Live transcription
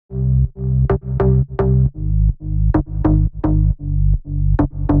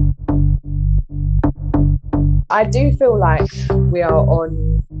I do feel like we are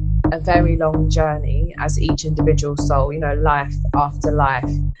on a very long journey as each individual soul, life after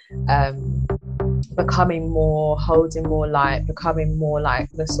life, becoming more, holding more light, becoming more like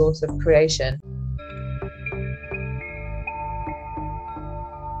the source of creation.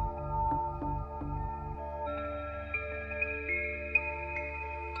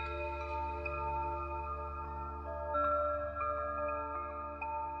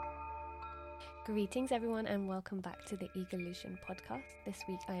 Greetings everyone and welcome back to the Egolution podcast. This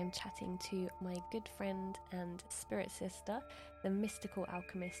week I am chatting to my good friend and spirit sister, the mystical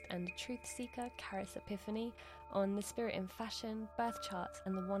alchemist and truth seeker Kharis Epiphany, on the spirit in fashion, birth charts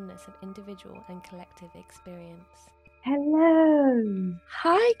and the oneness of individual and collective experience. Hello.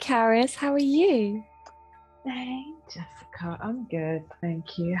 Hi Kharis, how are you? Hey Jessica, I'm good,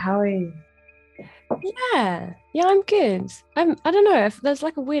 thank you. How are you? Yeah, I'm good. I don't know if there's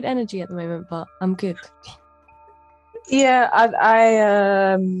like a weird energy at the moment, but I'm good. Yeah,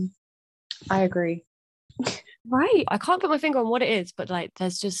 I agree. Right, I can't put my finger on what it is, but like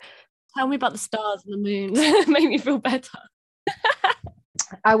there's just, tell me about the stars and the moon. Make me feel better.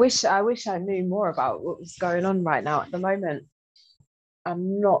 I wish I knew more about what was going on right now. At the moment,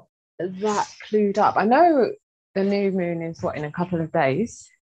 I'm not that clued up. I know the new moon is in a couple of days.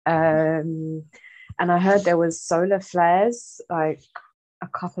 And I heard there was solar flares like a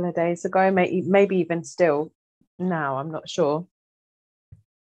couple of days ago, maybe even still now, I'm not sure.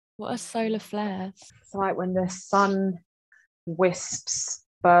 What are solar flares? It's like when the sun wisps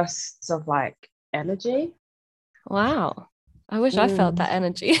bursts of like energy. Wow. I wish I felt that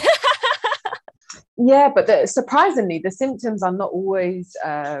energy. Yeah, but surprisingly, the symptoms are not always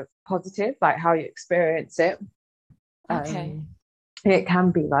positive, like how you experience it. Okay. It can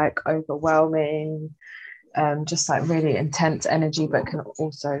be like overwhelming, just like really intense energy, but can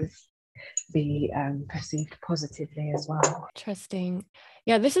also be perceived positively as well. Interesting.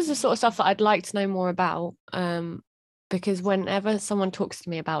 Yeah, this is the sort of stuff that I'd like to know more about, because whenever someone talks to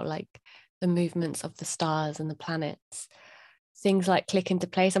me about like the movements of the stars and the planets, things like click into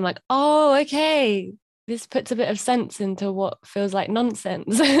place. I'm like, oh, okay, this puts a bit of sense into what feels like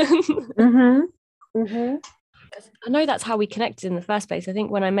nonsense. I know that's how we connected in the first place. I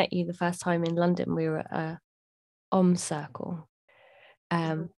think when I met you the first time in London, we were at a circle.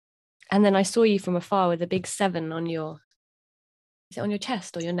 And then I saw you from afar with a big 7 on your, is it on your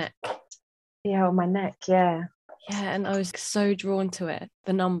chest or your neck? Yeah, on my neck, yeah. Yeah, and I was so drawn to it,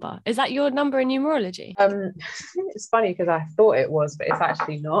 the number. Is that your number in numerology? It's funny because I thought it was, but it's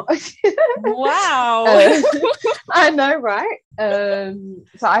actually not. Wow. I know, right?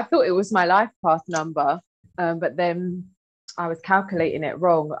 So I thought it was my life path number, but then I was calculating it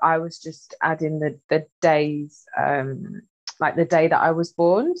wrong. I was just adding the days, like the day that I was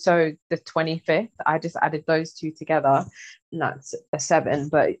born. So the 25th, I just added those two together, and that's a 7.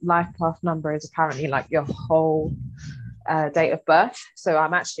 But life path number is apparently like your whole date of birth. So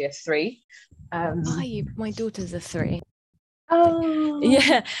I'm actually a 3. My daughter's a 3. Oh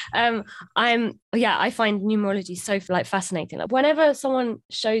yeah. I find numerology so like fascinating. Like whenever someone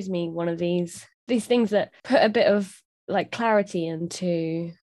shows me one of these things that put a bit of like clarity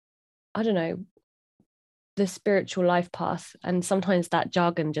into, I don't know, the spiritual life path, and sometimes that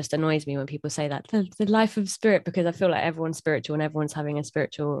jargon just annoys me when people say that the life of spirit, because I feel like everyone's spiritual and everyone's having a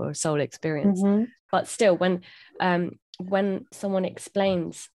spiritual or soul experience. But still, when someone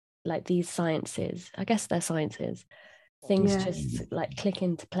explains like these sciences, I guess they're sciences, things just like click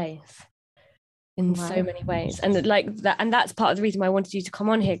into place in so many ways. And like that, and that's part of the reason why I wanted you to come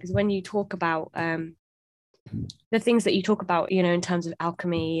on here, because when you talk about the things that you talk about, in terms of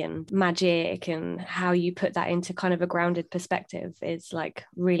alchemy and magic and how you put that into kind of a grounded perspective, is like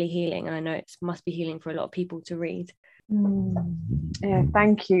really healing. And I know it must be healing for a lot of people to read. Yeah,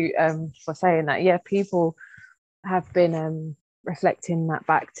 thank you for saying that. Yeah, people have been reflecting that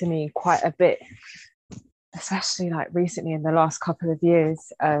back to me quite a bit, especially like recently in the last couple of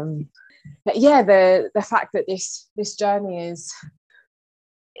years. But yeah, the fact that this journey is,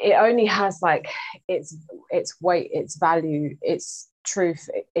 it only has like its weight, its value, its truth,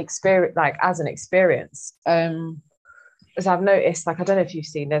 experience, like as an experience. As I've noticed, like I don't know if you've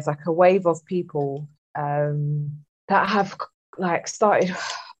seen, there's like a wave of people that have like started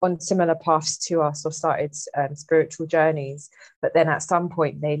on similar paths to us, or started spiritual journeys, but then at some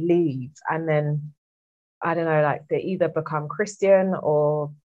point they leave, and then I don't know, like they either become Christian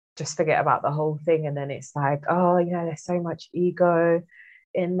or just forget about the whole thing, and then it's like, oh, there's so much ego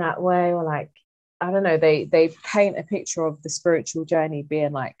in that way, or like I don't know, they paint a picture of the spiritual journey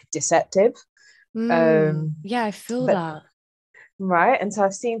being like deceptive. Yeah, I feel that. right? And so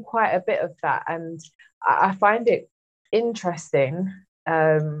I've seen quite a bit of that, and I find it interesting,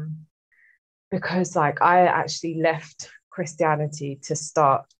 because like I actually left Christianity to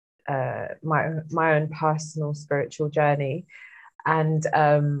start my own personal spiritual journey, and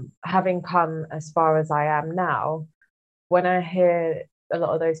having come as far as I am now, when I hear a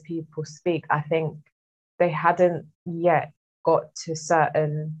lot of those people speak, I think they hadn't yet got to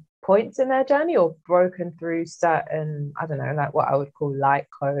certain points in their journey or broken through certain, I don't know, like what I would call light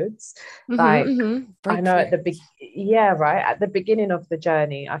codes. Like, I know at yeah, right, at the beginning of the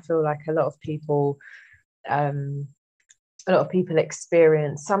journey, I feel like um a lot of people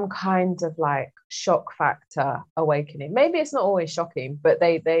experience some kind of like shock factor awakening. Maybe it's not always shocking, but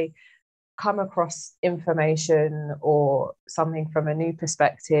they come across information or something from a new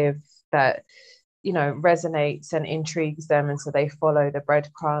perspective that, you know, resonates and intrigues them, and so they follow the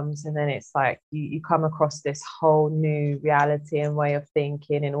breadcrumbs, and then it's like you come across this whole new reality and way of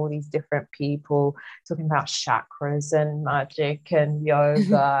thinking, and all these different people talking about chakras and magic and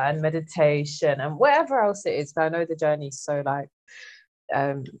yoga and meditation and whatever else it is. But I know the journey is so like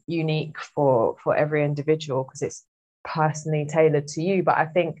unique for every individual because it's personally tailored to you. But I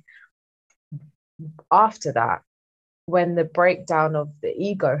think after that, when the breakdown of the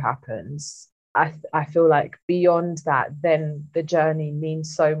ego happens, I feel like beyond that, then the journey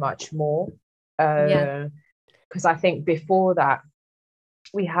means so much more. Because I think before that,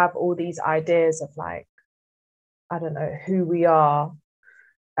 we have all these ideas of like, I don't know, who we are,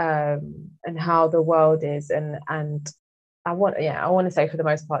 and how the world is, and I want to say, for the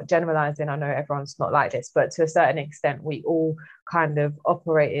most part, generalizing, I know everyone's not like this, but to a certain extent, we all kind of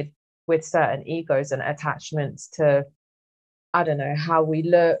operated with certain egos and attachments to, I don't know, how we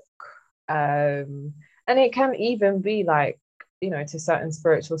look. And it can even be like, you know, to certain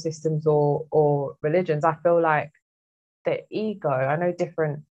spiritual systems or religions. I feel like the ego, I know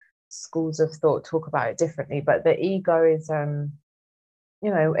different schools of thought talk about it differently, but the ego is,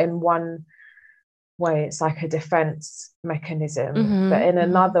 you know, in one way, it's like a defense mechanism, but in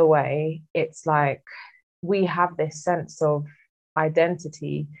another way, it's like we have this sense of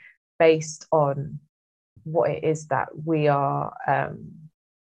identity based on what it is that we are,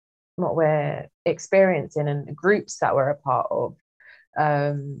 what we're experiencing and the groups that we're a part of.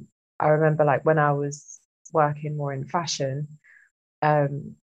 I remember like when I was working more in fashion,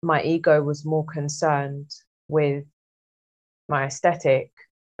 my ego was more concerned with my aesthetic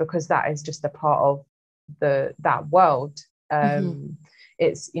because that is just a part of that world.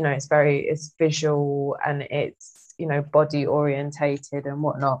 It's, you know, it's visual and it's, you know, body orientated and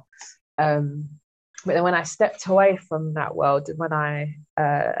whatnot. But then when I stepped away from that world, when I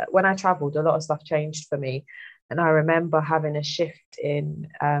traveled, a lot of stuff changed for me. And I remember having a shift in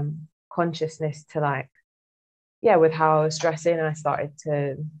consciousness to like, yeah, with how I was dressing, I started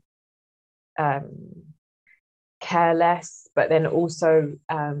to care less. But then also,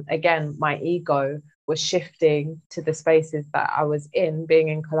 again, my ego was shifting to the spaces that I was in. Being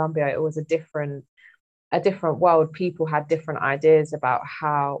in Colombia, it was a different world. People had different ideas about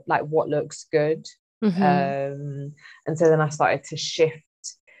how, like, what looks good. And so then I started to shift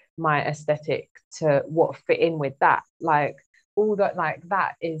my aesthetic to what fit in with that. Like all that like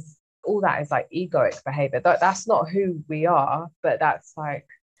like egoic behavior. That's not who we are, but that's like,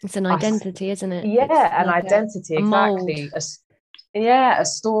 it's an identity, isn't it? Yeah, it's an like identity, exactly. A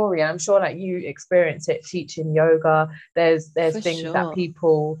story. And I'm sure like you experience it teaching yoga. There's For things sure. that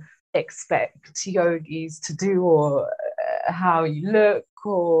people expect yogis to do, or how you look,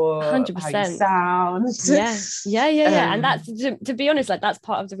 or 100%. how you sound. Yeah. And that's, to be honest, like that's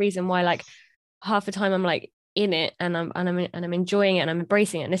part of the reason why like half the time I'm like in it and I'm enjoying it and I'm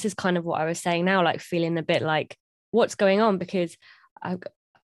embracing it. And this is kind of what I was saying now, like feeling a bit like what's going on, because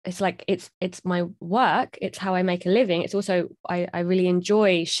it's like it's my work, it's how I make a living. It's also I really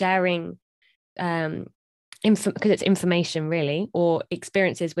enjoy sharing because it's information really, or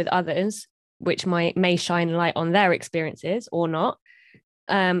experiences with others which may shine light on their experiences or not.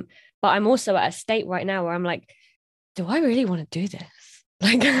 But I'm also at a state right now where I'm like, do I really want to do this?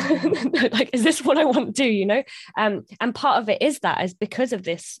 Like, like, is this what I want to do? You know? And part of it is because of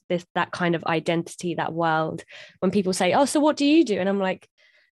that kind of identity, that world. When people say, "Oh, so what do you do?" and I'm like,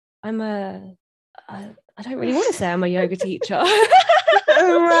 I don't really want to say I'm a yoga teacher.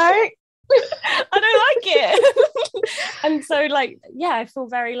 Right. I don't like it. And so like, yeah, I feel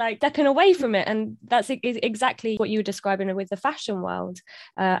very like stepping away from it. And that's exactly what you were describing with the fashion world.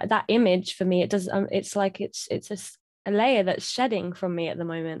 That image for me, it does, it's like, it's a layer that's shedding from me at the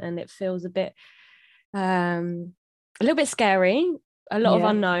moment. And it feels a little bit scary, a lot of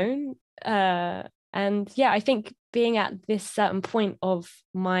unknown. And yeah, I think being at this certain point of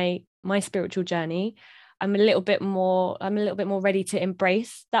my spiritual journey, I'm a little bit more ready to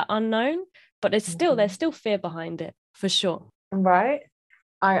embrace that unknown, but there's still fear behind it, for sure. Right.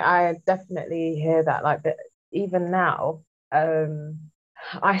 I definitely hear that. Like that, even now,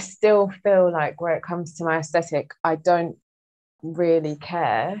 I still feel like where it comes to my aesthetic, I don't really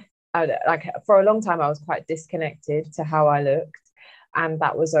care. Like for a long time, I was quite disconnected to how I looked, and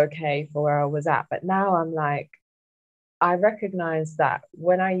that was okay for where I was at. But now I'm like, I recognize that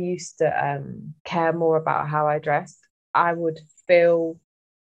when I used to care more about how I dressed, I would feel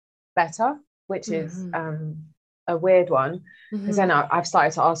better, which is a weird one, because then I've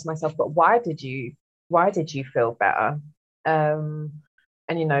started to ask myself, but why did you feel better?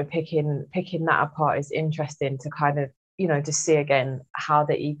 And you know, picking that apart is interesting to kind of, you know, to see again how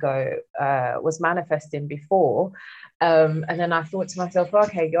the ego was manifesting before. And then I thought to myself,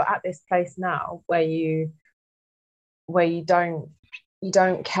 okay, you're at this place now where you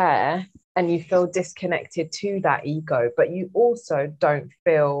don't care, and you feel disconnected to that ego, but you also don't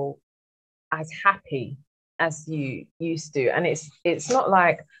feel as happy as you used to. And it's not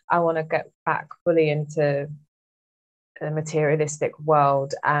like I want to get back fully into the materialistic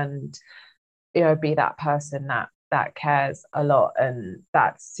world and, you know, be that person that cares a lot and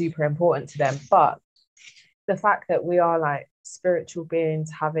that's super important to them. But the fact that we are like spiritual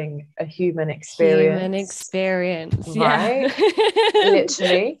beings having a human experience, right? Yeah.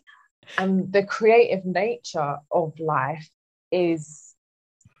 Literally. And the creative nature of life is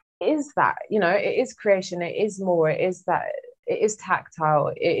that, you know, it is creation, it is more, it is that, it is tactile,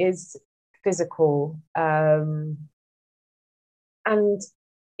 it is physical, and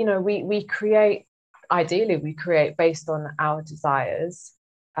you know, we create, ideally we create based on our desires,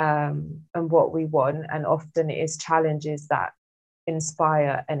 and what we want, and often it is challenges that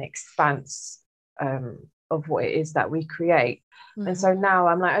inspire an expanse of what it is that we create. And so now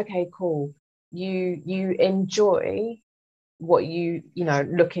I'm like, okay, cool, you enjoy what you know,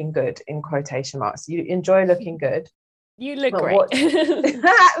 looking good in quotation marks, you enjoy looking good, you look great.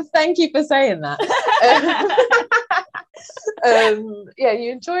 Thank you for saying that. Yeah,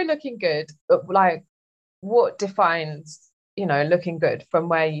 you enjoy looking good, but like, what defines, you know, looking good from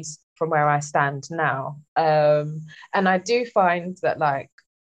where I stand now? And I do find that like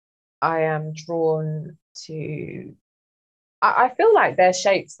I am drawn to, I feel like they're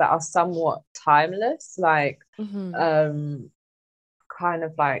shapes that are somewhat timeless, like kind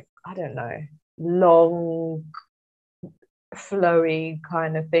of like, I don't know, long, flowy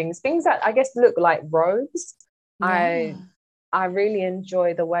kind of things that I guess look like robes. Yeah. I really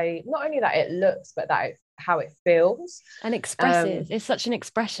enjoy the way, not only that it looks, but that how it feels and expressive. It's such an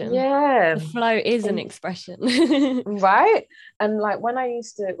expression. Yeah, the flow is an expression. Right. And like when I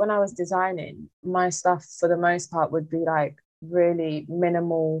was designing, my stuff for the most part would be like really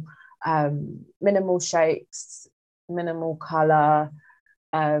minimal shapes, minimal color,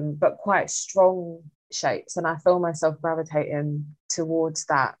 but quite strong shapes. And I feel myself gravitating towards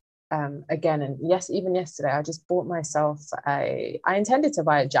that again. And yes, even yesterday I just bought myself I intended to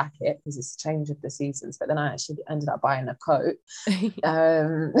buy a jacket because it's a change of the seasons, but then I actually ended up buying a coat.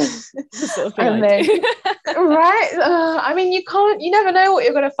 Sort of and then right, I mean, you never know what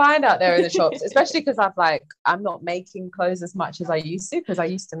you're going to find out there in the shops, especially because I'm not making clothes as much as I used to, because I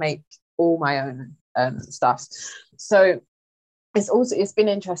used to make all my own stuff. So it's been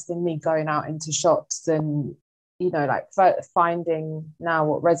interesting me going out into shops and, you know, like finding now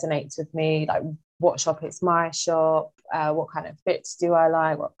what resonates with me, like what shop is my shop, what kind of fits do I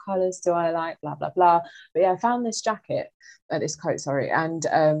like, what colors do I like, blah blah blah. But yeah, I found this this coat, and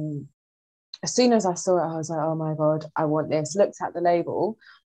as soon as I saw it, I was like, oh my god, I want this. Looked at the label,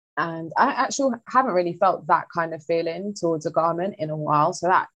 and I actually haven't really felt that kind of feeling towards a garment in a while, so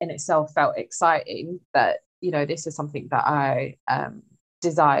that in itself felt exciting, that, you know, this is something that I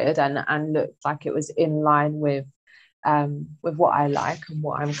desired and looked like it was in line with what I like and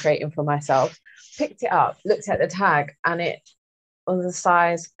what I'm creating for myself. Picked it up, looked at the tag, and it was a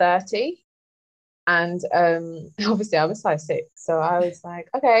size 30. And obviously I'm a size 6, so I was like,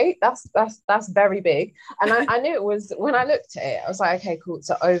 okay, that's very big. And I knew it was, when I looked at it, I was like, okay, cool, it's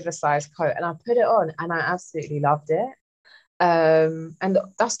an oversized coat. And I put it on and I absolutely loved it. And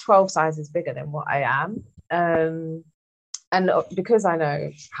that's 12 sizes bigger than what I am. And because I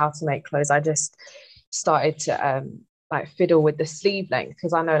know how to make clothes, I just started to like fiddle with the sleeve length,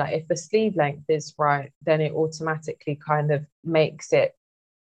 because I know like if the sleeve length is right, then it automatically kind of makes it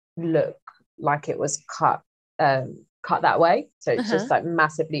look like it was cut that way. So it's just like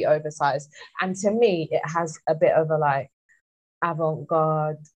massively oversized. And to me, it has a bit of a like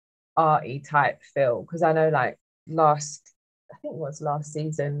avant-garde arty type feel, because I know like I think it was last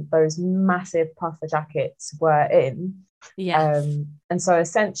season, those massive puffer jackets were in. Yes. And so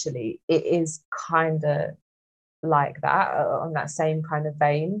essentially it is kind of like that, on that same kind of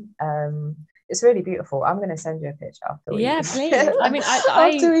vein. It's really beautiful. I'm going to send you a picture after we Yeah, please. I mean,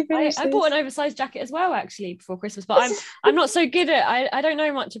 after we finish I bought this. an oversized jacket as well, actually, before Christmas, but I'm not so good at I don't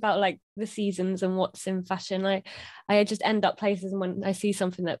know much about like the seasons and what's in fashion. I just end up places, and when I see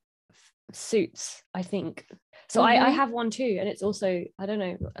something that suits, I think so. I have one too, and it's also, I don't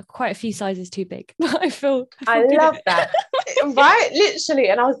know, quite a few sizes too big. I love that. Right, literally.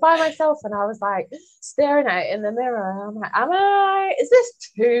 And I was by myself and I was like staring at it in the mirror, and I'm like, is this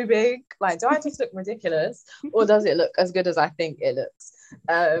too big? Like, do I just look ridiculous, or does it look as good as I think it looks?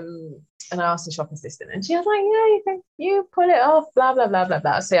 And I asked the shop assistant, and she was like, you pull it off, blah blah blah blah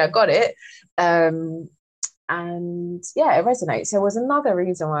blah. So yeah, I got it. And yeah, it resonates. There was another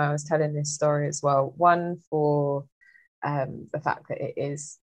reason why I was telling this story as well. One, for the fact that it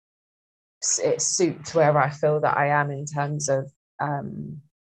suits where I feel that I am in terms of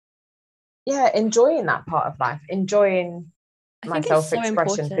enjoying that part of life, enjoying my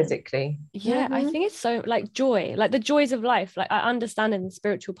self-expression so physically. Yeah, I think it's so, like, joy, like the joys of life. Like, I understand in the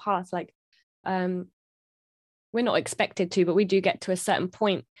spiritual path, like we're not expected to, but we do get to a certain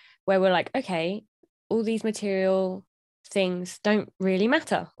point where we're like, okay, all these material things don't really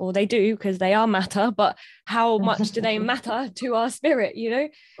matter, or they do because they are matter, but how much do they matter to our spirit,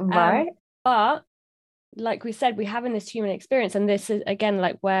 right? But like we said, we have in this human experience, and this is again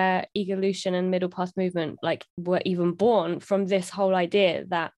like where Egolution and middle path movement like were even born from, this whole idea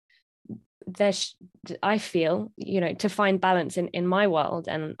that I feel, to find balance in my world,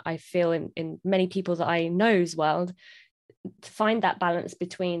 and I feel in many people that I know's world, to find that balance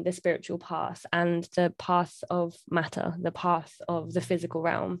between the spiritual path and the path of matter, the path of the physical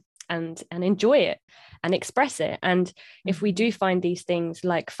realm, and enjoy it and express it. And if we do find these things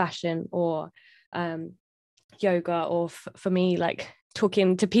like fashion or yoga, or for me, like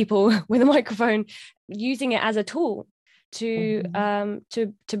talking to people with a microphone, using it as a tool to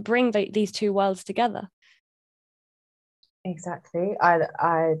bring these two worlds together. Exactly.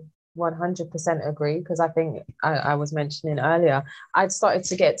 I 100% agree, because I think I was mentioning earlier, I'd started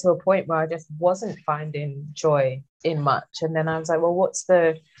to get to a point where I just wasn't finding joy in much, and then I was like, well, what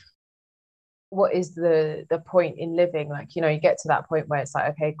is the point in living? Like, you get to that point where it's like,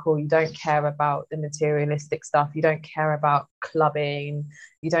 okay, cool, you don't care about the materialistic stuff, you don't care about clubbing,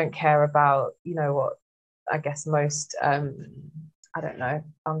 you don't care about, what I guess most I don't know,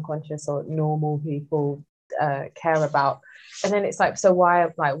 unconscious or normal people care about. And then it's like, so why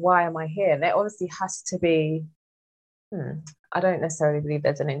am I here? And there obviously has to be I don't necessarily believe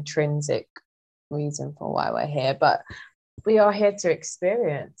there's an intrinsic reason for why we're here, but we are here to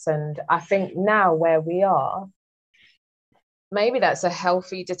experience. And I think now where we are, maybe that's a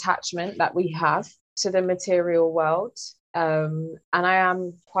healthy detachment that we have to the material world, and I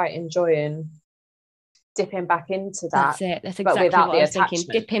am quite enjoying dipping back into that. That's it. That's exactly what I was thinking.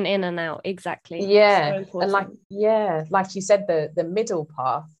 Dipping in and out. Exactly. Yeah. So and like you said, the middle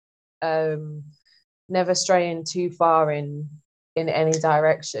path, never straying too far in any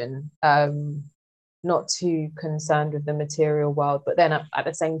direction, not too concerned with the material world, but then at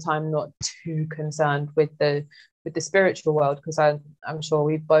the same time not too concerned with the spiritual world, because I'm sure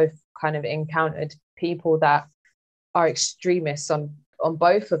we've both kind of encountered people that are extremists on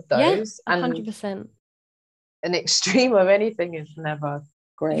both of those. Yeah, 100%. An extreme of anything is never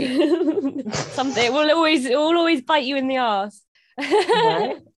great. Something it will always bite you in the arse.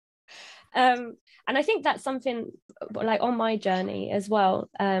 Right. And I think that's something like on my journey as well,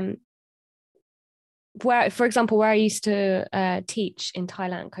 where, for example, where I used to teach in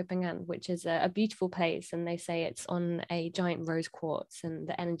Thailand, Koh Phangan, which is a beautiful place, and they say it's on a giant rose quartz, and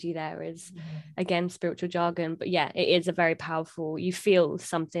the energy there is, again, spiritual jargon, but yeah, it is a very powerful, you feel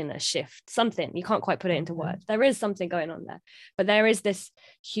something, a shift, something, you can't quite put it into words, there is something going on there, but there is this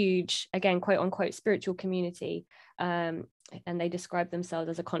huge, again, quote unquote, spiritual community, and they describe themselves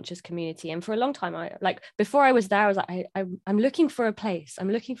as a conscious community. And for a long time, before I was there, I was like, I'm looking for a place, I'm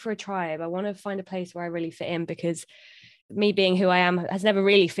looking for a tribe, I want to find a place where I really fit in, because me being who I am has never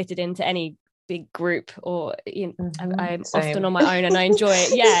really fitted into any big group, or I'm often on my own and I enjoy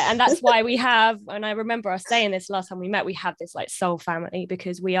it. Yeah. And that's why we have, and I remember us saying this last time we met, we have this like soul family,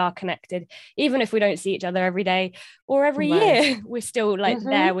 because we are connected, even if we don't see each other every day or every year, we're still like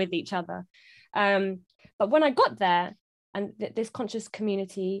there with each other. But when I got there, and this conscious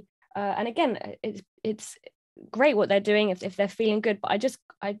community, and again, it's great what they're doing if they're feeling good, but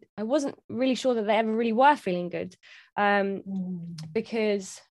I wasn't really sure that they ever really were feeling good,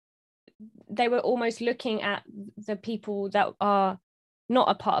 because they were almost looking at the people that are not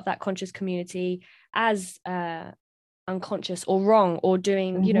a part of that conscious community as unconscious or wrong or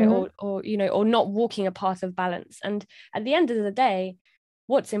doing, you know, or you know, or not walking a path of balance. And at the end of the day,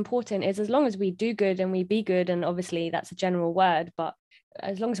 what's important is, as long as we do good and we be good, and obviously that's a general word, but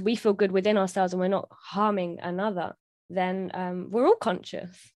as long as we feel good within ourselves and we're not harming another, then we're all conscious.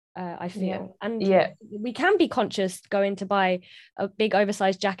 I feel. And we can be conscious going to buy a big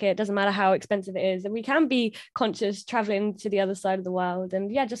oversized jacket. It doesn't matter how expensive it is. And we can be conscious traveling to the other side of the world,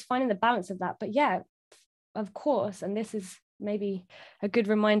 and just finding the balance of that. But of course, and this is maybe a good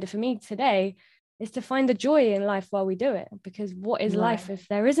reminder for me today, is to find the joy in life while we do it, because what is life if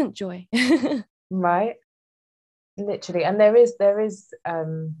there isn't joy? Right, literally. And there is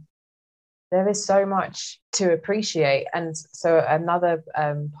so much to appreciate. And so another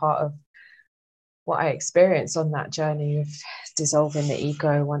part of what I experienced on that journey of dissolving the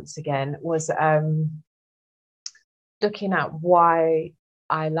ego once again was looking at why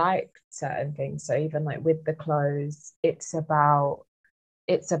I like certain things. So even like with the clothes, it's about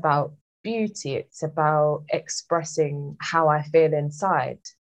beauty. It's about expressing how I feel inside.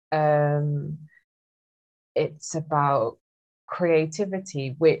 It's about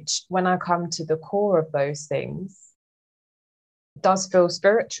creativity, which when I come to the core of those things does feel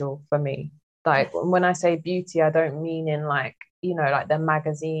spiritual for me. Like when I say beauty, I don't mean in like, you know, like the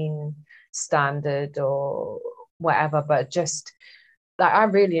magazine standard or whatever, but just like I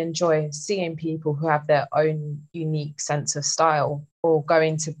really enjoy seeing people who have their own unique sense of style, or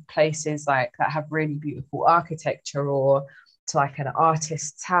going to places like that have really beautiful architecture, or to like an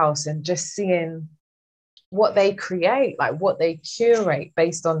artist's house, and just seeing what they create, like what they curate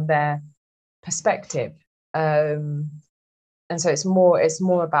based on their perspective. And so it's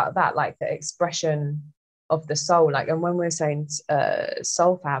more about that, like the expression of the soul. Like, and when we're saying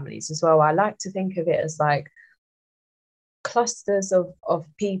soul families as well, I like to think of it as like clusters of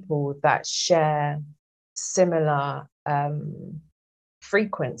people that share similar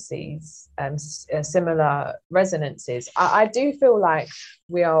frequencies and similar resonances. I do feel like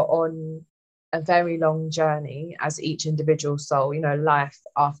we are on a very long journey as each individual soul, you know, life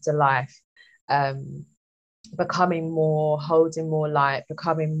after life, becoming more, holding more light,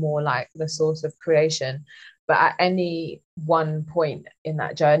 becoming more like the source of creation. But at any one point in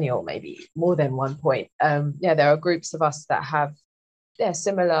that journey, or maybe more than one point, there are groups of us that have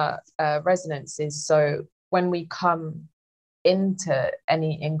similar resonances. So when we come into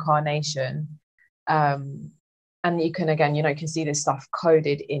any incarnation, and you can, again, you know, you can see this stuff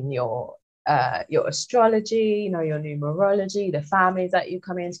coded in your astrology, you know, your numerology, the families that you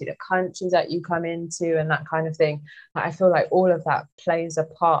come into, the countries that you come into, and that kind of thing. I feel like all of that plays a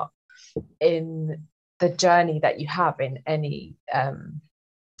part in the journey that you have in any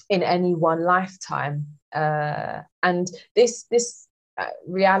one lifetime. And this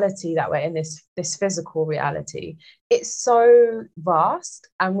reality that we're in, this physical reality, it's so vast,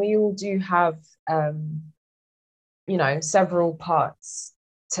 and we all do have you know, several parts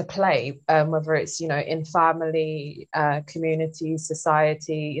to play, whether it's, you know, in family, community,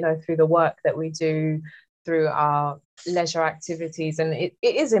 society, you know, through the work that we do, through our leisure activities. And it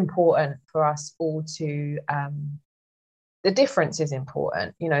is important for us all to the difference is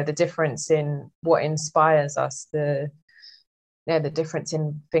important, you know, the difference in what inspires us, the difference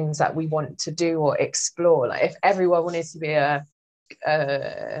in things that we want to do or explore. Like if everyone wanted to be a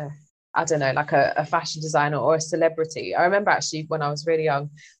I don't know, like a fashion designer or a celebrity. I remember actually when I was really young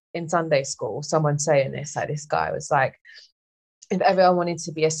in Sunday school, someone saying this, like this guy was like, if everyone wanted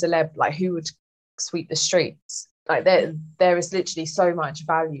to be a celeb, like who would sweep the streets? Like there is literally so much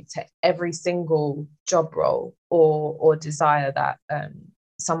value to every single job role or desire that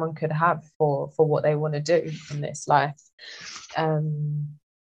someone could have for what they want to do in this life. And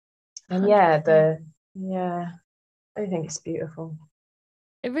I think it's beautiful.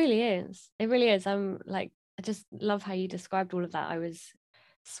 It really is. It really is. I'm like, I just love how you described all of that. I was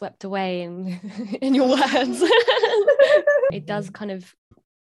swept away in your words. It does kind of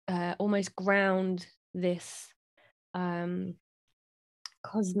almost ground this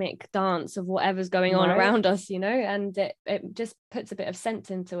cosmic dance of whatever's going on around us, you know, and it just puts a bit of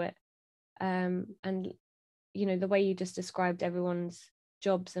sense into it. And, you know, the way you just described everyone's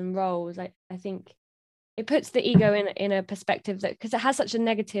jobs and roles, I think it puts the ego in a perspective, that because it has such a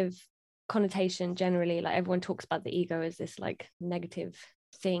negative connotation generally, like everyone talks about the ego as this like negative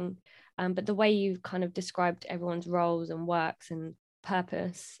thing, but the way you kind of described everyone's roles and works and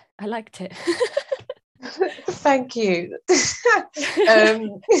purpose, I liked it. thank you.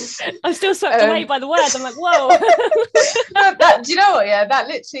 I'm still swept away by the words. I'm like, whoa. Do you know what? Yeah,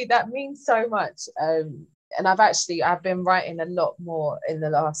 that means so much. And I've been writing a lot more in the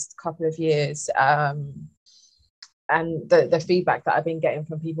last couple of years. And the feedback that I've been getting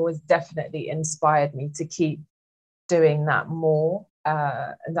from people has definitely inspired me to keep doing that more.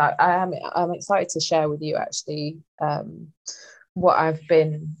 And I'm excited to share with you actually what I've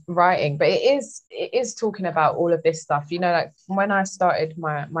been writing, but it is talking about all of this stuff, like when I started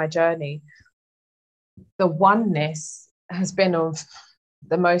my journey, the oneness has been of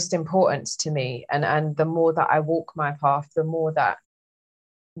the most importance to me, and the more that I walk my path, the more that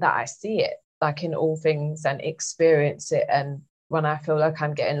I see it, like in all things, and experience it. And when I feel like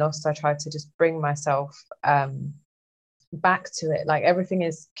I'm getting lost, I try to just bring myself back to it. Like everything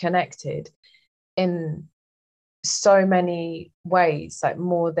is connected in so many ways, like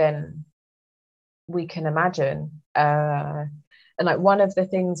more than we can imagine. And like one of the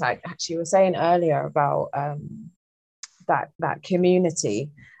things I actually was saying earlier about that community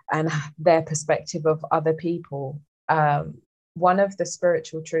and their perspective of other people, one of the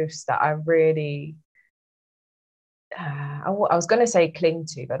spiritual truths that I really I was going to say cling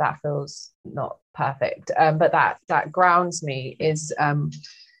to, but that feels not perfect, but that grounds me is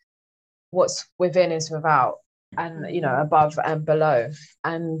what's within is without, and above and below.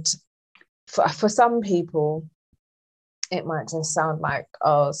 And for some people it might just sound like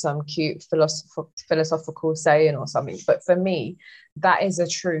some cute philosophical saying or something, but for me that is a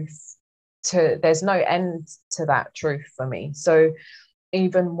truth. There's no end to that truth for me. So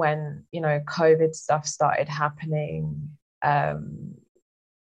even when COVID stuff started happening, and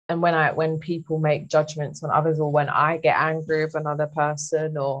when people make judgments on others, or when I get angry with another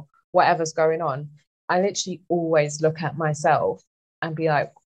person or whatever's going on, I literally always look at myself and be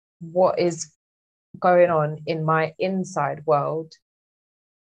like, what is going on in my inside world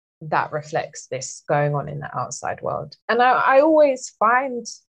that reflects this going on in the outside world? And I always find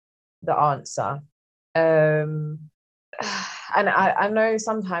the answer. And I know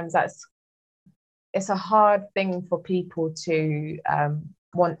sometimes it's a hard thing for people to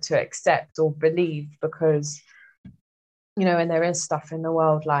want to accept or believe, because and there is stuff in the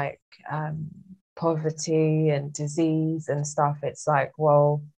world like poverty and disease and stuff. It's like,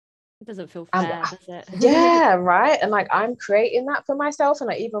 well, it doesn't feel fair, does it? Yeah, right. And like I'm creating that for myself. And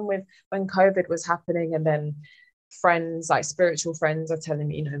like even with when COVID was happening, and then friends, like spiritual friends, are telling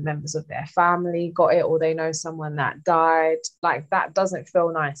me members of their family got it, or they know someone that died, like that doesn't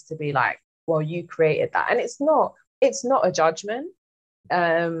feel nice to be like, well, you created that. And it's not a judgment.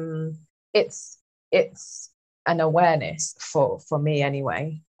 It's an awareness for me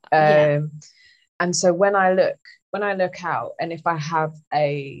anyway. And so when I look out, and if I have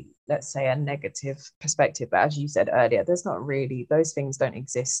let's say a negative perspective, but as you said earlier, there's not really, those things don't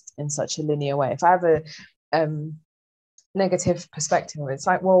exist in such a linear way. If I have a negative perspective, it's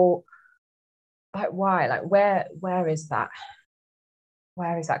like, well, like why? Like where is that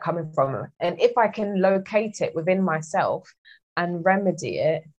coming from? And if I can locate it within myself and remedy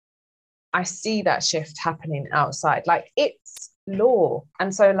it, I see that shift happening outside. Like it's law.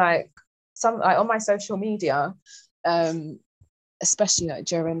 And so like on my social media, especially like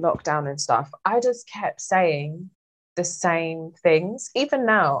during lockdown and stuff, I just kept saying the same things. Even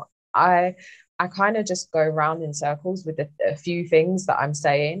now, I kind of just go around in circles with a few things that I'm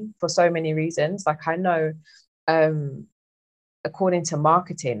saying for so many reasons. Like I know, according to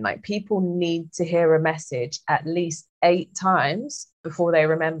marketing, like people need to hear a message at least 8 times before they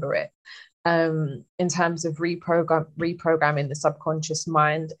remember it. In terms of reprogramming the subconscious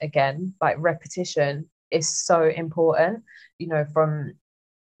mind, again, like repetition is so important, from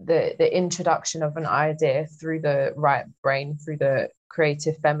the introduction of an idea through the right brain, through the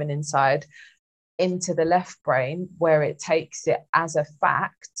creative feminine side, into the left brain, where it takes it as a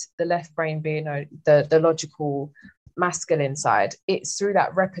fact, the left brain being the logical masculine side. It's through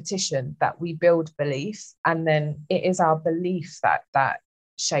that repetition that we build belief, and then it is our belief that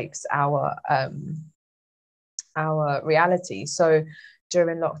shapes our reality. So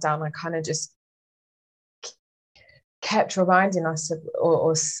during lockdown, I kind of just kept reminding us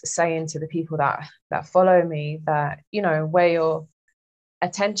or saying to the people that follow me that where your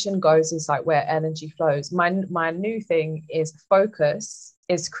attention goes is like where energy flows. My new thing is focus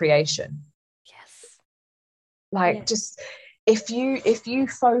is creation. Yes. Like yes. Just if you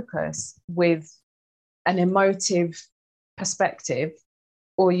focus with an emotive perspective,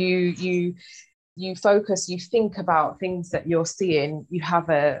 or you focus, you think about things that you're seeing, you have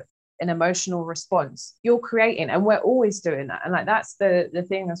an emotional response, you're creating. And we're always doing that. And like that's the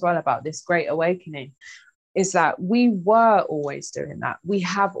thing as well about this great awakening. is that we were always doing that. We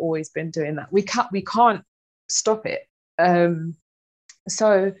have always been doing that. We can't stop it.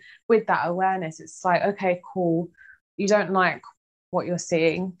 So with that awareness, it's like, okay, cool. You don't like what you're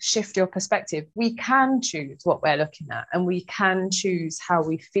seeing, shift your perspective. We can choose what we're looking at, and we can choose how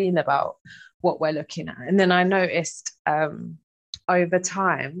we feel about what we're looking at. And then I noticed over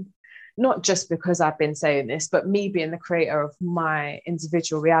time, not just because I've been saying this, but me being the creator of my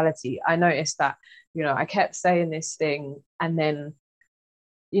individual reality, I noticed that, I kept saying this thing, and then,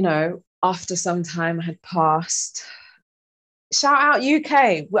 after some time had passed, shout out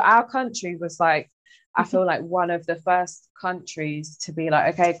UK, our country was like, I feel like one of the first countries to be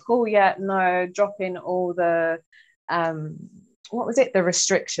like, okay, cool, yeah, no, dropping all the what was it, the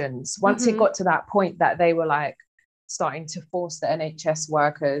restrictions. Once it got to that point that they were like starting to force the NHS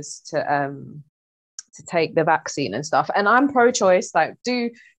workers to take the vaccine and stuff. And I'm pro-choice, like,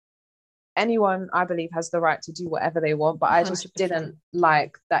 anyone, I believe, has the right to do whatever they want, but I just 100%. Didn't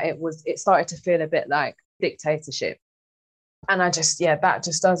like that it started to feel a bit like dictatorship. And that just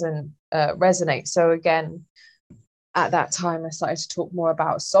doesn't resonate. So again, at that time, I started to talk more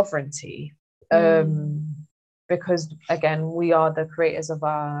about sovereignty, because again, we are the creators of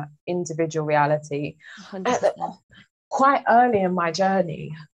our individual reality. Quite early in my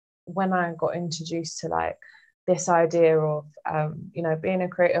journey, when I got introduced to like this idea of being a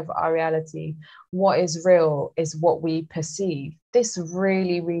creator of our reality, what is real is what we perceive. This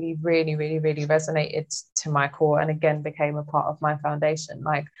really, really, really, really, really resonated to my core, and again became a part of my foundation.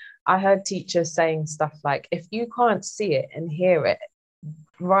 Like, I heard teachers saying stuff like, if you can't see it and hear it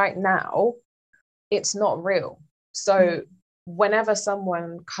right now, it's not real. So whenever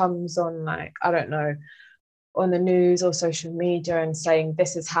someone comes on, like, I don't know, on the news or social media and saying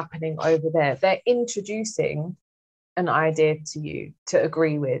this is happening over there, they're introducing an idea to you to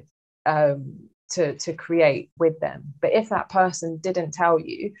agree with, to create with them. But if that person didn't tell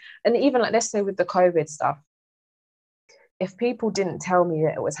you, and even like, let's say with the COVID stuff, if people didn't tell me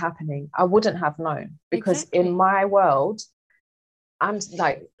that it was happening, I wouldn't have known, because in my world, I'm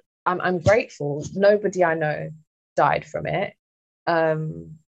grateful nobody I know died from it.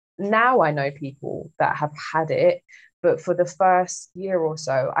 Now I know people that have had it, but for the first year or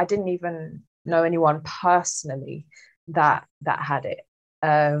so, I didn't even know anyone personally that had it.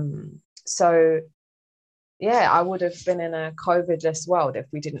 So yeah, I would have been in a COVID-less world if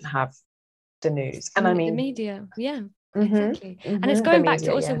we didn't have the news. And I mean, the media, exactly. And it's going back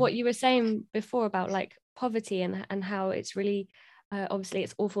to also what you were saying before about like poverty and how it's really obviously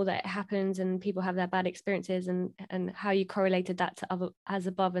it's awful that it happens and people have their bad experiences, and how you correlated that to other, as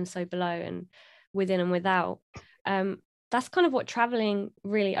above and so below, and within and without. That's kind of what traveling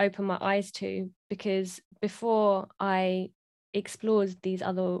really opened my eyes to, because before I explored these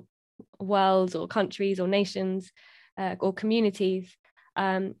other worlds or countries or nations or communities,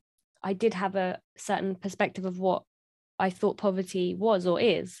 I did have a certain perspective of what I thought poverty was or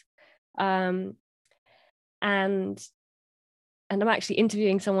is. And I'm actually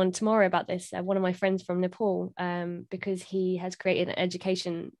interviewing someone tomorrow about this, one of my friends from Nepal, because he has created an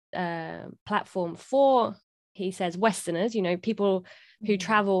education platform for, he says, Westerners, people who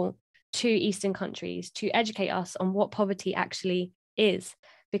travel to Eastern countries, to educate us on what poverty actually is.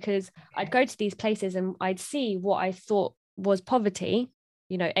 Because I'd go to these places and I'd see what I thought was poverty,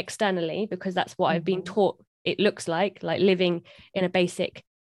 externally, because that's what I've been taught it looks like living in a basic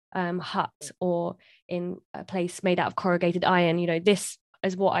hut or in a place made out of corrugated iron. This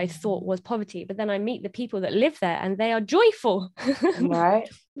is what I thought was poverty. But then I meet the people that live there and they are joyful. Right.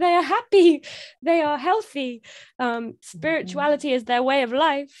 They are happy. They are healthy. Spirituality is their way of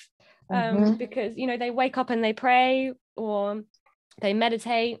life, because, they wake up and they pray, or they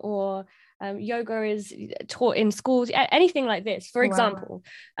meditate, or yoga is taught in schools, anything like this, for example.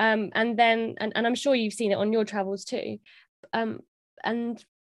 And I'm sure you've seen it on your travels too. And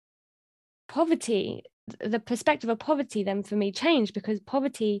poverty, the perspective of poverty then for me changed, because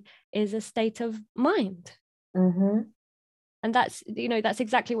poverty is a state of mind. And that's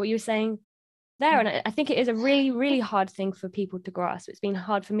exactly what you're saying there. And I think it is a really, really hard thing for people to grasp. It's been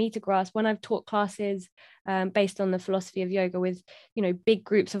hard for me to grasp when I've taught classes based on the philosophy of yoga with, big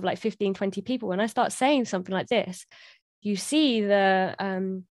groups of like 15, 20 people. When I start saying something like this, you see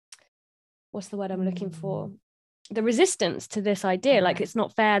the, what's the word I'm looking for? The resistance to this idea. Like, it's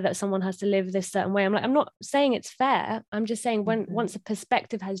not fair that someone has to live this certain way. I'm not saying it's fair. I'm just saying once a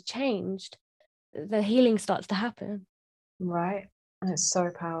perspective has changed, the healing starts to happen. Right. And it's so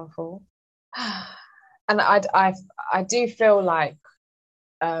powerful. And I do feel like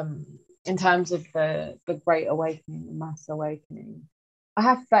in terms of the great awakening, the mass awakening, I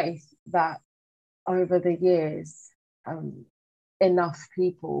have faith that over the years, enough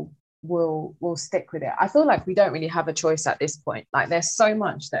people will stick with it. I feel like we don't really have a choice at this point. Like there's so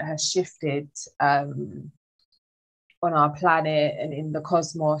much that has shifted on our planet and in the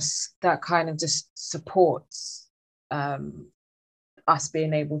cosmos that kind of just supports us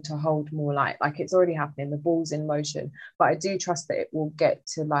being able to hold more light. Like it's already happening, the ball's in motion, but I do trust that it will get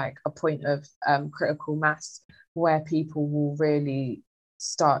to like a point of critical mass where people will really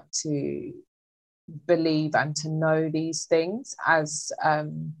start to believe and to know these things as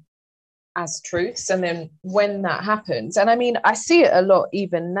truths. And then when that happens, and I mean I see it a lot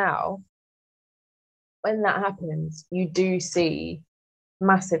even now, when that happens you do see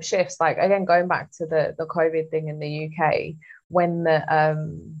massive shifts. Like again, going back to the COVID thing in the UK, when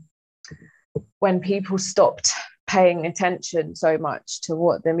when people stopped paying attention so much to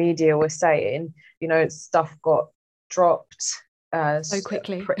what the media was saying, you know, stuff got dropped so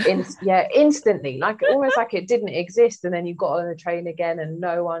quickly. Instantly, like almost like it didn't exist. And then you got on the train again and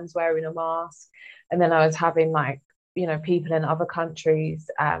no one's wearing a mask. And then I was having like, you know, people in other countries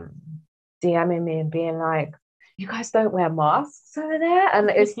DMing me and being like, you guys don't wear masks over there. And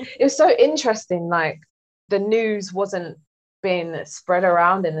it was so interesting. Like the news wasn't being spread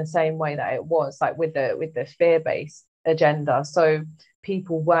around in the same way that it was like with the fear-based agenda. So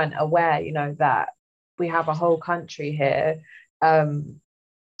people weren't aware, you know, that we have a whole country here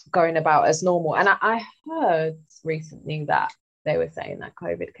going about as normal. And I heard recently that they were saying that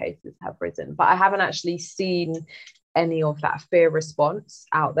COVID cases have risen, but I haven't actually seen any of that fear response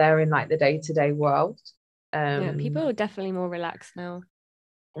out there in like the day-to-day world. Yeah, people are definitely more relaxed now.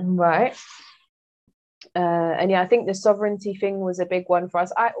 Right. And yeah, I think the sovereignty thing was a big one for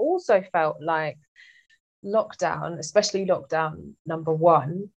us. I also felt like lockdown, especially lockdown number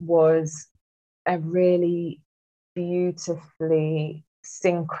 1, was a really beautifully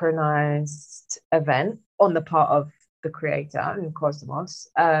synchronized event on the part of the creator and cosmos,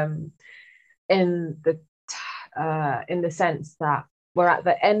 in the sense that we're at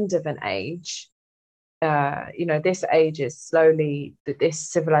the end of an age. You know, this age is slowly, this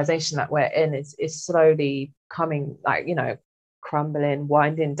civilization that we're in is slowly coming, like, you know, crumbling,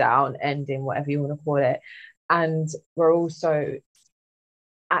 winding down, ending, whatever you want to call it. And we're also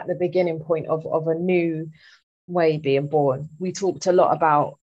at the beginning point of a new way being born. We talked a lot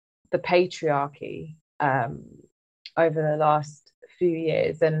about the patriarchy over the last few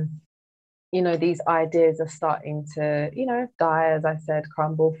years, and you know, these ideas are starting to, you know, die, as I said,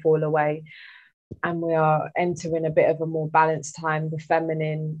 crumble, fall away. And we are entering a bit of a more balanced time. The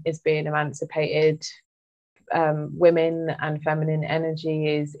feminine is being emancipated. Women and feminine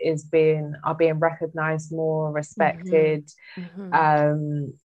energy are being recognized more, respected.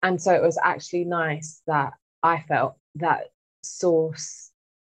 And so it was actually nice that I felt that source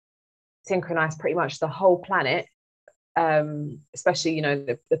synchronized pretty much the whole planet, especially, you know,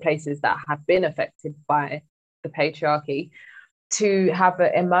 the places that have been affected by the patriarchy, to have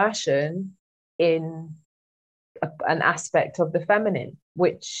an immersion in an aspect of the feminine,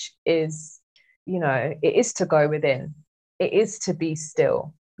 which is, you know, it is to go within, it is to be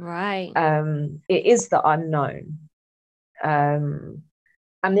still, right? It is the unknown. And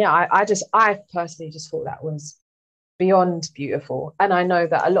yeah, I personally just thought that was beyond beautiful. And I know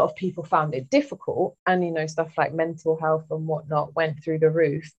that a lot of people found it difficult, and you know, stuff like mental health and whatnot went through the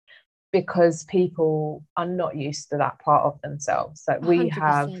roof because people are not used to that part of themselves that we 100%.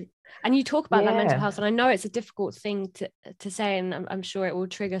 Have. And you talk about that mental health, and I know it's a difficult thing to say, and I'm sure it will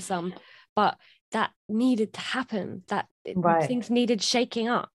trigger some, but that needed to happen, that things needed shaking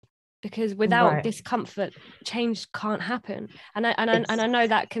up, because without discomfort, change can't happen. And I know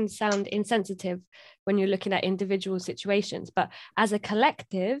that can sound insensitive when you're looking at individual situations, but as a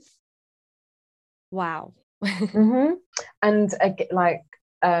collective, wow. And like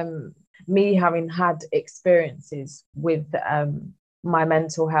me having had experiences with my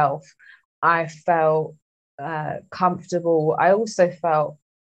mental health, I felt comfortable. I also felt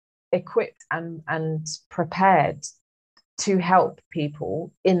equipped and prepared to help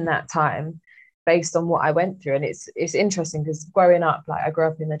people in that time based on what I went through. And it's interesting because growing up, like I grew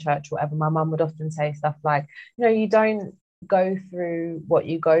up in the church or whatever, my mum would often say stuff like, you know, you don't go through what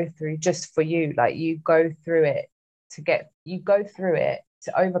you go through just for you, like you go through it to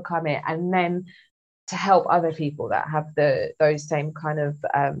overcome it, and then to help other people that have those same kind of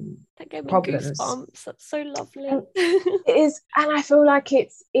that gave me problems. Goosebumps. That's so lovely. It is, and I feel like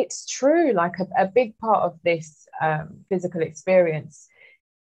it's true. Like a big part of this physical experience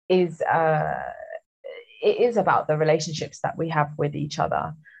is it is about the relationships that we have with each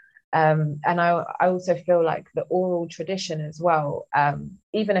other. And I also feel like the oral tradition as well,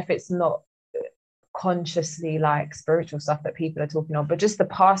 even if it's not consciously like spiritual stuff that people are talking on, but just the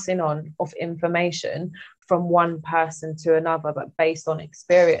passing on of information from one person to another, but based on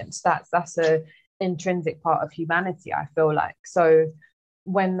experience. That's a intrinsic part of humanity, I feel like. So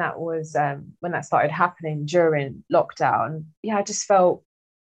when that started happening during lockdown, yeah, I just felt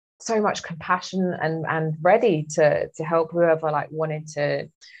so much compassion and ready to help whoever like wanted to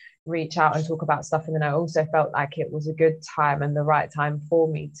reach out and talk about stuff. And then I also felt like it was a good time and the right time for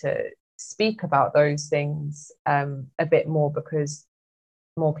me to speak about those things a bit more, because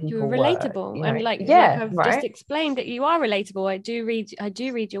more people you're relatable, were, and like I've just explained that you are relatable. I do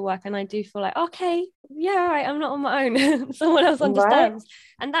read your work, and I do feel like, okay, yeah, all right, I'm not on my own. Someone else understands.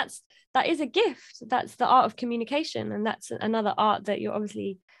 And that is a gift. That's the art of communication, and that's another art that you're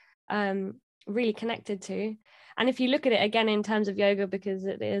obviously really connected to. And if you look at it again in terms of yoga, because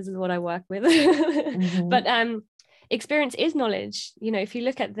it is what I work with, but experience is knowledge. If you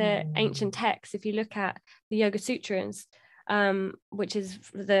look at the ancient texts, if you look at the Yoga Sutras, which is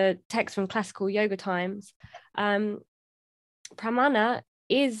the text from classical yoga times, pramana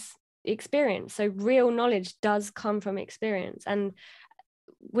is experience. So real knowledge does come from experience, and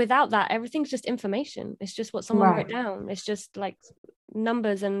without that, everything's just information. It's just what someone wrote down. It's just like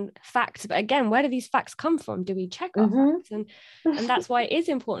numbers and facts. But again, where do these facts come from? Do we check our facts? And that's why it is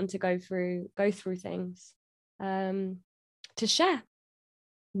important to go through things to share,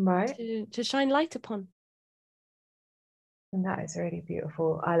 to shine light upon. And that is really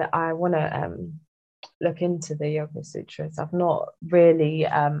beautiful. I want to look into the Yoga Sutras. I've not really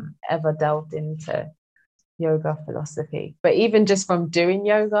ever delved into yoga philosophy, but even just from doing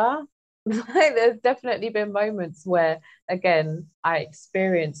yoga, like, there's definitely been moments where, again, I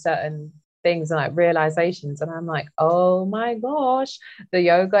experience certain things and like realizations, and I'm like, oh my gosh, the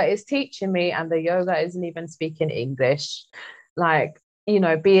yoga is teaching me, and the yoga isn't even speaking English. Like,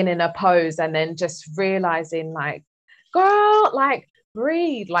 being in a pose and then just realizing, like, girl, like,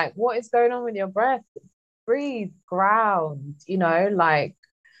 breathe, like, what is going on with your breath? Breathe, ground, like,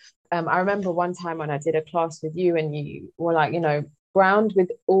 I remember one time when I did a class with you, and you were like, ground with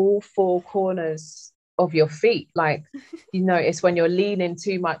all four corners of your feet. Like, it's when you're leaning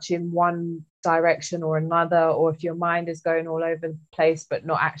too much in one direction or another, or if your mind is going all over the place but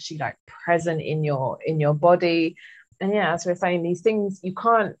not actually like present in your body. And yeah, as we're saying, these things you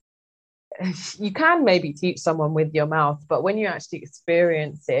can maybe teach someone with your mouth, but when you actually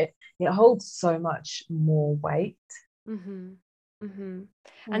experience it, it holds so much more weight. And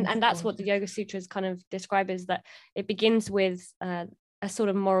that's what the Yoga Sutras kind of describe, is that it begins with a sort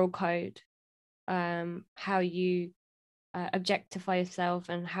of moral code, how you objectify yourself,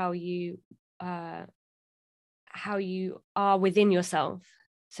 and how you are within yourself.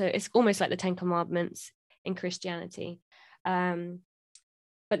 So it's almost like the 10 Commandments in Christianity.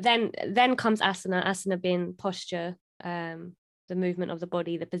 But then comes asana being posture, the movement of the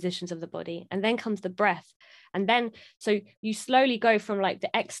body, the positions of the body, and then comes the breath. And then so you slowly go from like the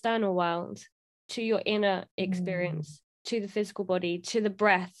external world to your inner experience, to the physical body, to the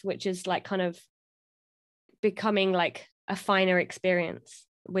breath, which is like kind of becoming like a finer experience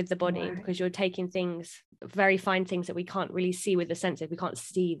with the body, because you're taking things, very fine things that we can't really see with the senses. We can't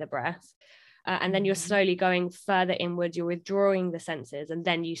see the breath. And then you're slowly going further inward, you're withdrawing the senses, and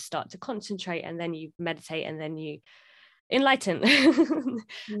then you start to concentrate, and then you meditate, and then you enlighten.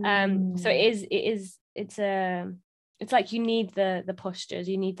 So it's like you need the postures,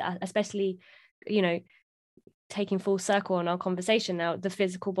 you need that, especially taking full circle on our conversation now, the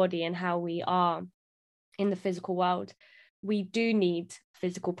physical body and how we are in the physical world. We do need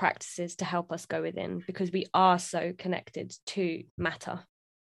physical practices to help us go within, because we are so connected to matter.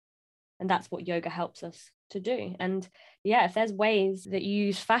 And that's what yoga helps us to do. And yeah, if there's ways that you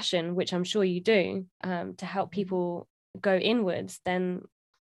use fashion, which I'm sure you do, to help people go inwards, then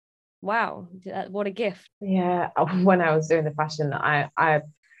wow, what a gift. Yeah, when I was doing the fashion, I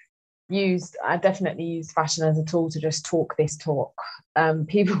definitely used fashion as a tool to just talk this talk.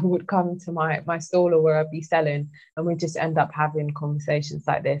 People would come to my stall or where I'd be selling, and we just end up having conversations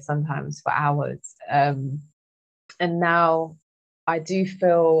like this, sometimes for hours. And now I do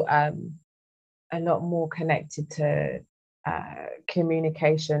feel a lot more connected to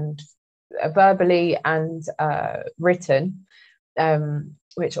communication, verbally and written,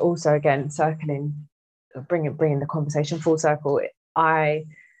 which also, again, bringing the conversation full circle. I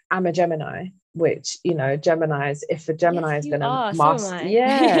am a Gemini, which, Geminis, if a Gemini is going to master,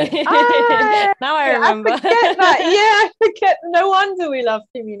 now I remember. I forget that. I forget. No wonder we love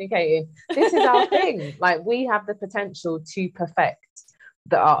communicating. This is our thing. Like, we have the potential to perfect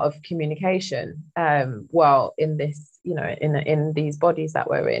the art of communication, in this, in these bodies that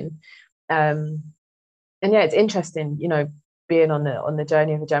we're in. And yeah, it's interesting, you know, being on the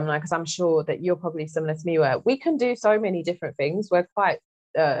journey of a Gemini, because I'm sure that you're probably similar to me, where we can do so many different things. We're quite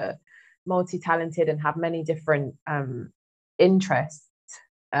multi-talented and have many different interests.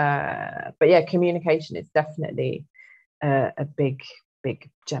 But yeah, communication is definitely a big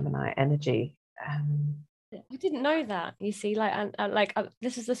Gemini energy. I didn't know that. You see, like, and like,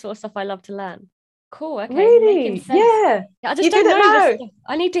 this is the sort of stuff I love to learn. Cool. Okay, making Really? sense. Yeah. I just You don't didn't know this know? stuff.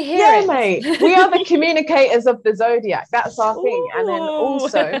 I need to hear Yeah, it. mate. We are the communicators of the zodiac. That's our thing. And then Ooh.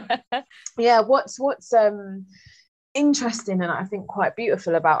 also, yeah, what's interesting and I think quite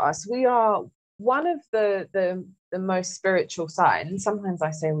beautiful about us, we are one of the most spiritual signs. Sometimes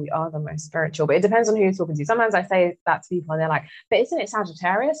I say we are the most spiritual, but it depends on who you're talking to. Sometimes I say that to people and they're like, but isn't it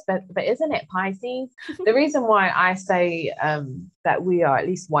Sagittarius? But isn't it Pisces? The reason why I say that we are at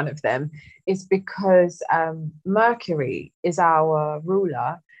least one of them is because Mercury is our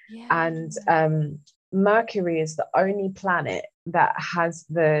ruler. Yeah. And Mercury is the only planet that has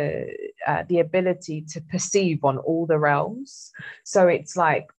the ability to perceive on all the realms. So it's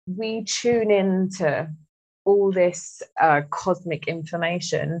like we tune into all this cosmic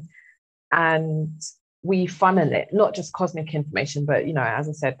information and we funnel it, not just cosmic information, but, you know, as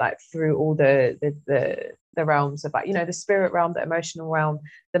I said, like through all the realms of, like, you know, the spirit realm, the emotional realm,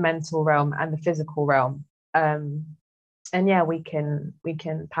 the mental realm, and the physical realm. And yeah, we can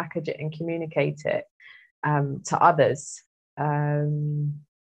package it and communicate it to others.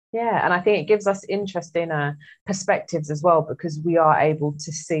 Yeah, and I think it gives us interesting perspectives as well, because we are able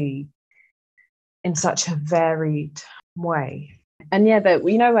to see in such a varied way. And yeah, but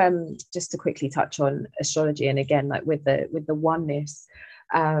you know, just to quickly touch on astrology, and again, like with the oneness,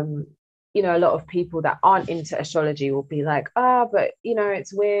 you know, a lot of people that aren't into astrology will be like, but you know,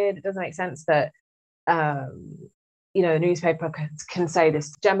 it's weird, it doesn't make sense that you know, the newspaper can say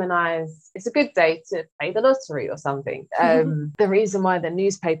this, Gemini's, it's a good day to play the lottery or something. The reason why the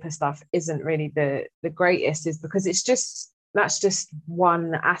newspaper stuff isn't really the greatest is because that's just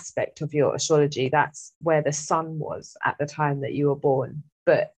one aspect of your astrology. That's where the sun was at the time that you were born.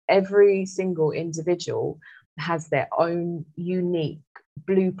 But every single individual has their own unique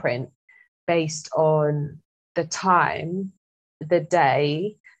blueprint based on the time, the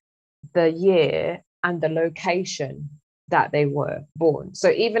day, the year, and the location that they were born.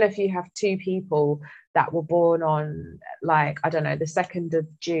 So even if you have two people that were born on, like, I don't know, the 2nd of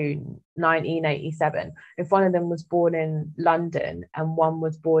June 1987, if one of them was born in London and one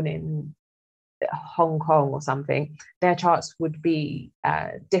was born in Hong Kong or something, their charts would be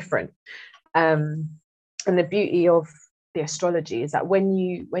different. And the beauty of the astrology is that when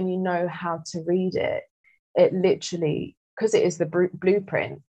you know how to read it, it literally, because it is the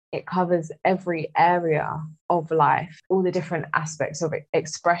blueprint, it covers every area of life, all the different aspects of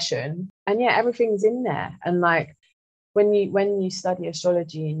expression. And yeah, everything's in there. And like when you study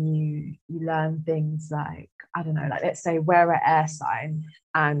astrology and you learn things like, I don't know, like let's say we're an air sign,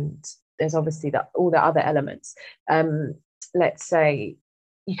 and there's obviously all the other elements. Let's say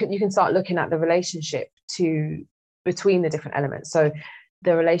you can start looking at the relationship between the different elements. So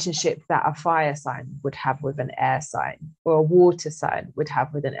the relationship that a fire sign would have with an air sign, or a water sign would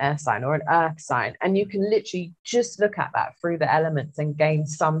have with an air sign, or an earth sign. And you can literally just look at that through the elements and gain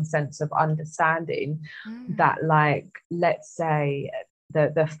some sense of understanding that, like, let's say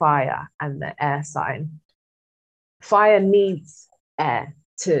the fire and the air sign. Fire needs air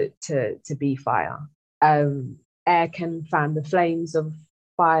to be fire. Air can fan the flames of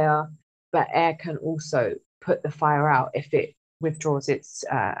fire, but air can also put the fire out if it withdraws its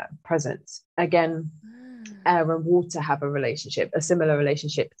presence. Again, air and water have a similar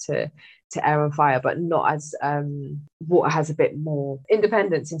relationship to air and fire, but not as water has a bit more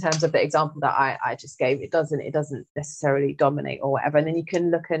independence in terms of the example that I just gave. It doesn't necessarily dominate or whatever. And then you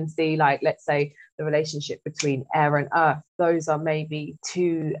can look and see, like, let's say the relationship between air and earth, those are maybe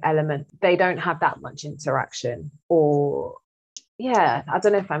two elements, they don't have that much interaction. Or yeah, I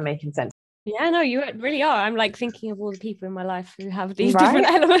don't know if I'm making sense. Yeah, no, you really are. I'm like thinking of all the people in my life who have these different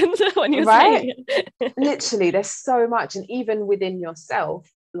elements when you're saying it. Literally, there's so much. And even within yourself,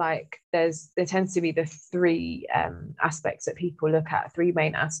 like there tends to be the three aspects that people look at, three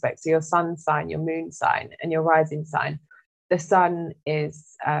main aspects. So your sun sign, your moon sign, and your rising sign. The sun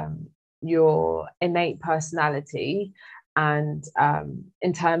is your innate personality. And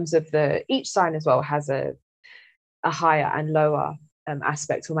in terms of each sign as well has a higher and lower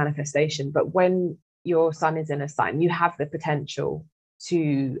aspect or manifestation. But when your sun is in a sign, you have the potential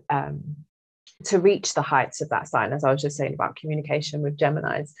to reach the heights of that sign, as I was just saying about communication with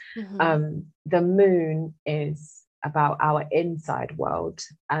Geminis. The moon is about our inside world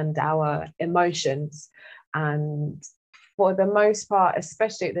and our emotions. And for the most part,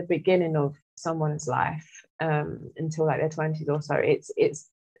 especially at the beginning of someone's life, until like their 20s or so,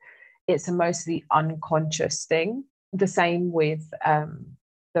 it's a mostly unconscious thing. The same with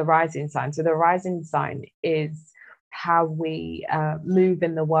the rising sign. So the rising sign is how we move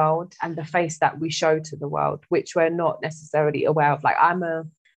in the world and the face that we show to the world, which we're not necessarily aware of. Like I'm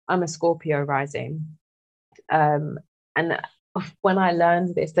a Scorpio rising, and when I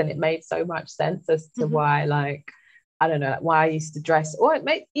learned this, then it made so much sense as to why, like, I don't know, like why I used to dress, or it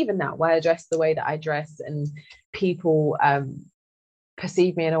may even now why I dress the way that I dress, and people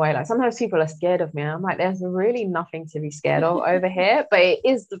perceive me in a way. Like sometimes people are scared of me, and I'm like, there's really nothing to be scared of over here. But it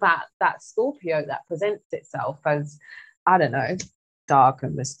is that Scorpio that presents itself as, I don't know, dark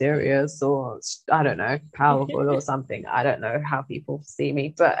and mysterious, or I don't know, powerful or something. I don't know how people see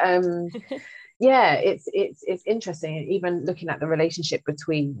me, but yeah, it's interesting, even looking at the relationship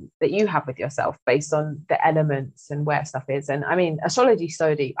between that you have with yourself based on the elements and where stuff is. And I mean, astrology is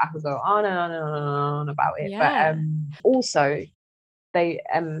so deep, I could go on and on and on and on about it. Yeah. But also they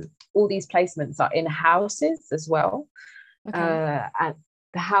all these placements are in houses as well. Okay. And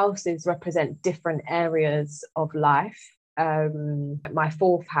the houses represent different areas of life. My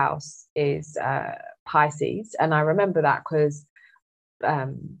fourth house is Pisces, and I remember that because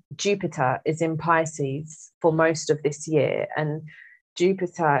Jupiter is in Pisces for most of this year, and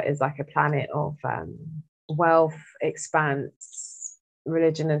Jupiter is like a planet of wealth, expanse,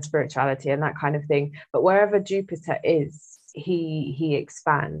 religion and spirituality and that kind of thing. But wherever Jupiter is, he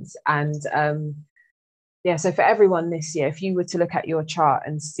expands. And yeah, so for everyone this year, if you were to look at your chart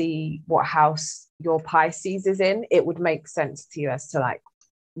and see what house your Pisces is in, it would make sense to you as to like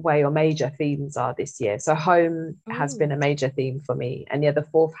where your major themes are this year. So home has been a major theme for me, and yeah, the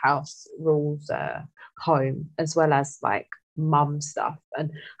fourth house rules home as well as like mum stuff.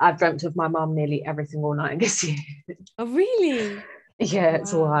 And I've dreamt of my mum nearly every single night this year. Oh, really? Yeah,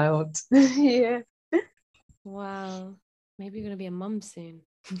 it's wild. Yeah. Wow. Maybe you're gonna be a mum soon.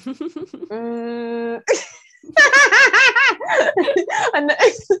 And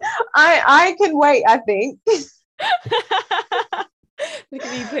I can wait, I think. Look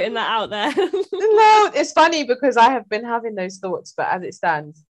at me putting that out there. No, it's funny because I have been having those thoughts, but as it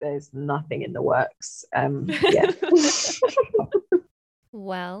stands, there's nothing in the works. Yeah.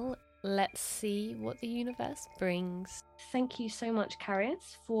 Well, let's see what the universe brings. Thank you so much,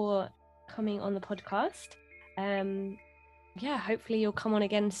 Kharis, for coming on the podcast. Yeah, hopefully you'll come on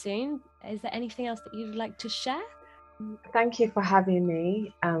again soon. Is there anything else that you'd like to share? Thank you for having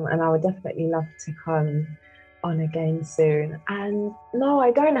me, and I would definitely love to come on again soon. And no,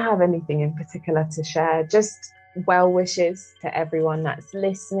 I don't have anything in particular to share, just well wishes to everyone that's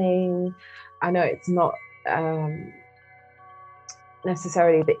listening. I know it's not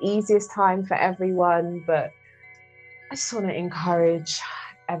necessarily the easiest time for everyone, but I just want to encourage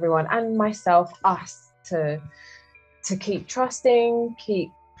everyone and myself, us, to keep trusting,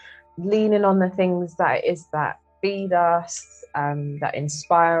 keep leaning on the things that feed us, that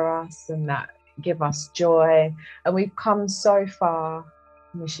inspire us, and that give us joy. And we've come so far.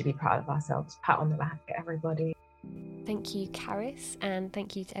 We should be proud of ourselves. Pat on the back, everybody. Thank you, Kharis, and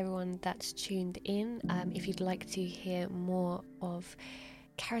thank you to everyone that's tuned in. If you'd like to hear more of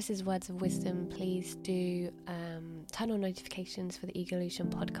Kharis's words of wisdom, please do turn on notifications for the Egolution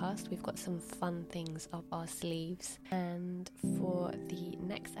podcast. We've got some fun things up our sleeves. And for the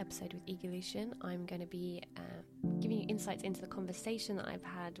next episode with Egolution, I'm going to be giving you insights into the conversation that I've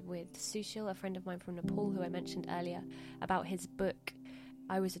had with Sushil, a friend of mine from Nepal, who I mentioned earlier, about his book,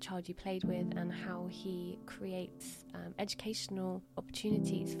 I Was a Child You Played With, and how he creates educational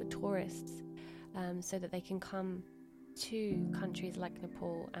opportunities for tourists so that they can come to countries like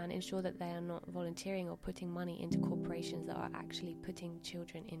Nepal and ensure that they are not volunteering or putting money into corporations that are actually putting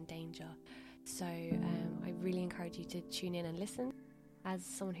children in danger. So I really encourage you to tune in and listen. As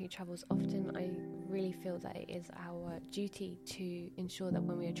someone who travels often, I really feel that it is our duty to ensure that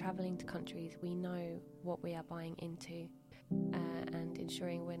when we are traveling to countries, we know what we are buying into, and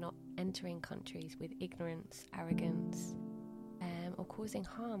ensuring we're not entering countries with ignorance, arrogance, or causing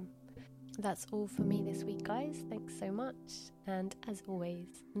harm. That's all for me this week, guys. Thanks so much. And as always,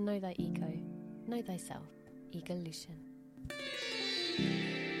 know thy ego, know thyself. Egolution.